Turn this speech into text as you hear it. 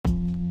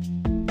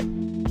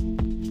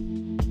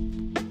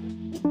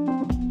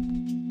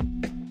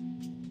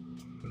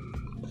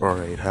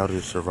Alright, how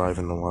to survive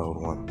in the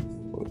wild one.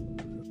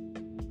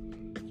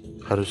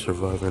 How to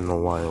survive in the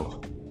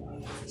wild.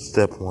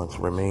 Step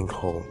 1, remain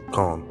calm.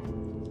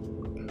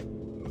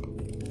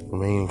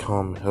 Remaining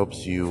calm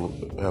helps you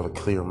have a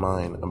clear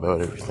mind about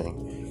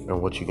everything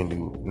and what you can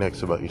do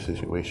next about your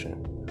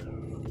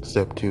situation.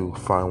 Step 2,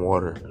 find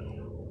water.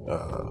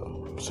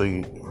 So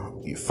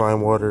you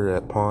find water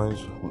at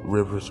ponds,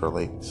 rivers, or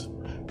lakes.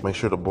 Make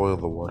sure to boil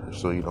the water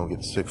so you don't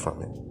get sick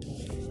from it.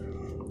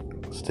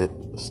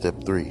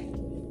 Step 3.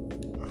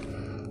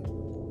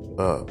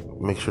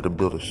 Make sure to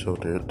build a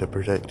shelter to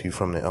protect you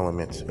from the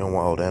elements and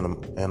wild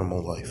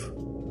animal life.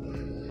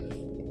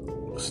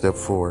 Step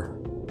 4.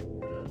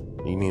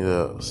 You need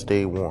to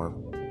stay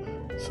warm.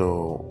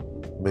 So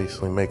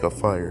basically make a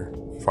fire.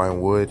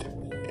 Find wood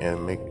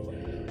and make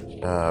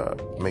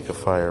a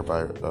fire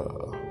by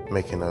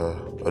making a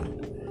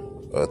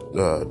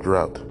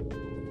drought.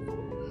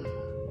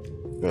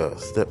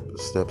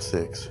 Step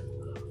 6.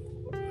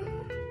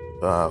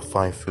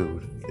 Find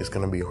food. It's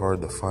gonna be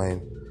hard to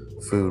find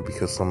food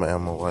because some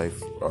animal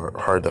life are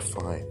hard to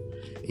find.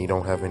 You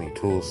don't have any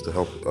tools to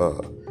help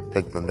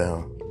take them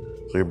down.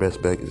 So your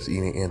best bet is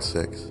eating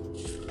insects.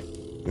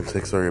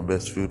 Insects are your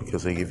best food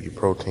because they give you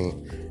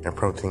protein, and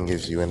protein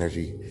gives you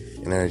energy,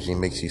 and energy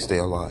makes you stay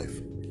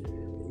alive.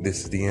 This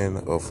is the end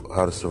of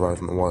how to survive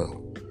in the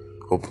wild.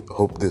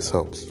 Hope this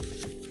helps.